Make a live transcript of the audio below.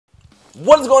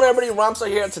What is going on, everybody? Rhymestyle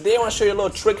here. Today I want to show you a little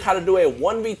trick how to do a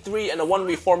 1v3 and a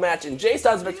 1v4 match in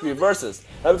J-Styles Victory Versus.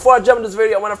 Now before I jump into this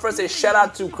video, I want to first say shout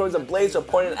out to Crimson Blaze for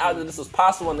pointing out that this was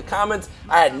possible in the comments.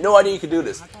 I had no idea you could do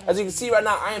this. As you can see right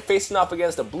now, I am facing off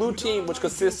against a blue team which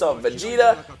consists of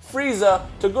Vegeta, Frieza,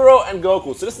 Toguro, and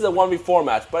Goku. So this is a 1v4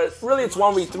 match, but really it's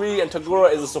 1v3 and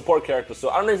Toguro is a support character.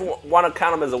 So I don't even want to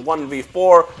count him as a 1v4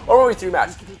 or 1v3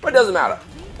 match, but it doesn't matter.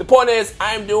 The point is,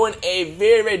 I'm doing a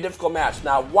very, very difficult match.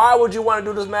 Now, why would you want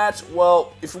to do this match?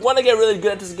 Well, if you want to get really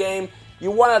good at this game,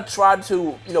 you want to try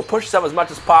to, push yourself as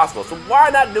much as possible. So why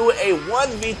not do a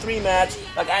 1v3 match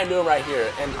like I'm doing right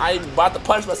here? And I'm about to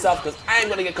punish myself because I'm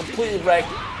going to get completely wrecked,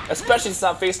 especially since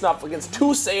I'm facing off against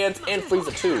two Saiyans and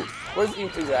Frieza 2. Where's even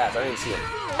Frieza at? I didn't see him.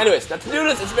 Anyways, now to do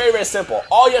this, it's very, very simple.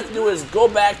 All you have to do is go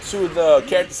back to the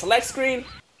character select screen.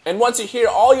 And once you're here,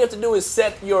 all you have to do is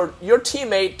set your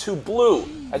teammate to blue.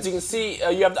 As you can see,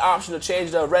 you have the option to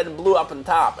change the red and blue up on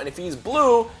top. And if he's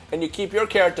blue and you keep your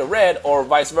character red, or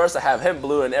vice versa, have him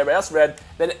blue and everybody else red,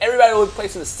 then everybody will be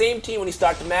placed in the same team when you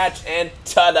start the match, and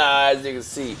ta-da, as you can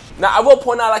see. Now, I will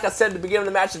point out, like I said at the beginning of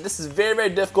the match, that this is very, very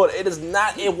difficult. It is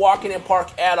not a walk-in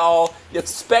park at all. You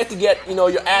expect to get,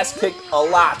 your ass kicked a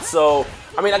lot. So,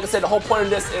 I mean, like I said, the whole point of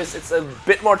this is it's a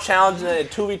bit more challenging than a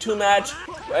 2v2 match.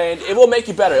 And it will make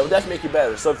you better. It will definitely make you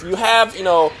better. So if you have, if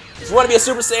you want to be a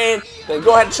Super Saiyan, then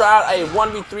go ahead and try out a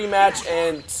 1v3 match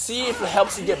and see if it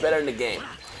helps you get better in the game.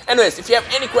 Anyways, if you have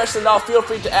any questions at all, feel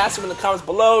free to ask them in the comments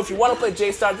below. If you want to play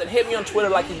J-Stars, then hit me on Twitter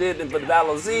like you did in the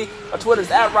Battle of Z. My Twitter is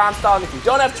 @Rhymestyle. And if you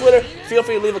don't have Twitter, feel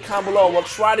free to leave a comment below. We'll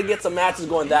try to get some matches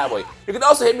going that way. You can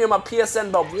also hit me on my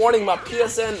PSN, but warning, my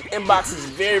PSN inbox is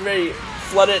very, very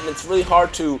flooded and it's really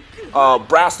hard to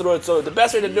browse through it. So the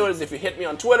best way to do it is if you hit me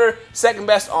on Twitter, second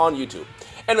best on YouTube.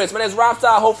 Anyways, my name is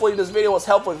Rhymestyle. Hopefully this video was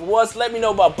helpful. If it was, let me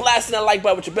know by blasting that like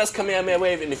button with your best Kamehameha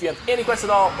wave. And if you have any questions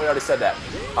at all, we already said that.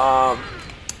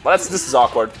 Well, this is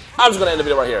awkward. I'm just going to end the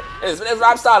video right here. Anyways, my name is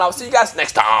Rhymestyle, and I'll see you guys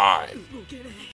next time.